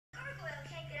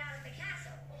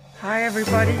Hi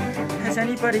everybody, has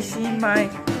anybody seen my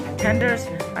tenders?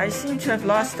 I seem to have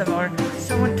lost them or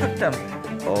someone took them.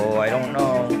 Oh, I don't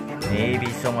know. Maybe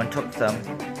someone took them.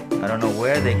 I don't know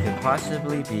where they could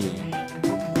possibly be.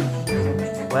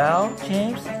 Well,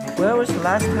 James, where was the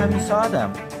last time you saw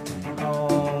them?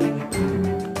 Oh,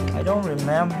 I don't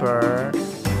remember,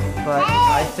 but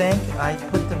I think I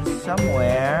put them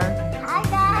somewhere. Hi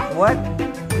guys. What?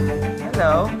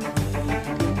 Hello.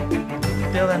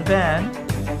 Bill and Ben.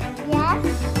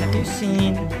 Yes. Have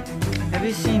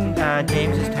you seen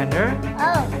James's tender?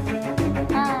 Oh. We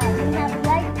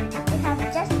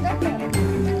have just looked at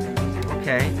them.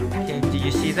 Okay. Do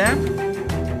you see them?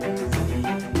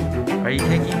 Are you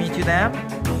taking me to them?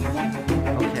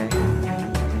 Okay.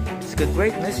 It's a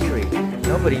great mystery.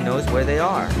 Nobody knows where they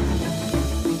are.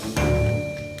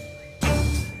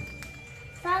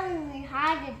 Sorry, we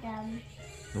hided them.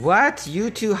 What? You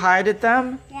two hided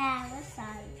them? Yeah, we're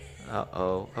sorry.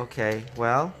 Uh-oh. Okay.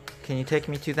 Well, can you take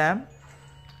me to them?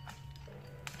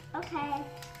 Okay.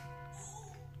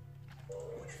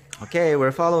 Okay,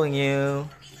 we're following you.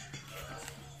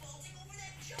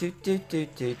 Do do do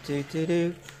do do do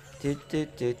do do do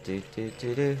do do do do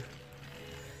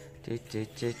do do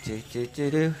do do do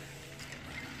do do.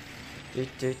 Do,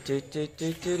 do, do, do,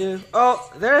 do, do, do.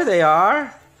 Oh, there they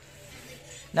are.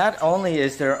 Not only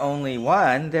is there only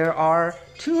one, there are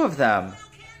two of them.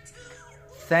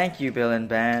 Thank you, Bill and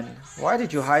Ben. Why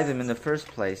did you hide them in the first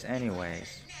place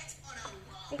anyways?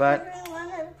 But, Because we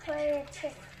wanted to play a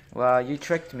trick. well, you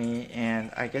tricked me,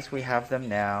 and I guess we have them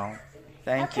now.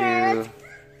 Thank Okay, you.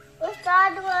 let's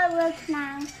start the work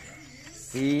now.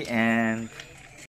 The end.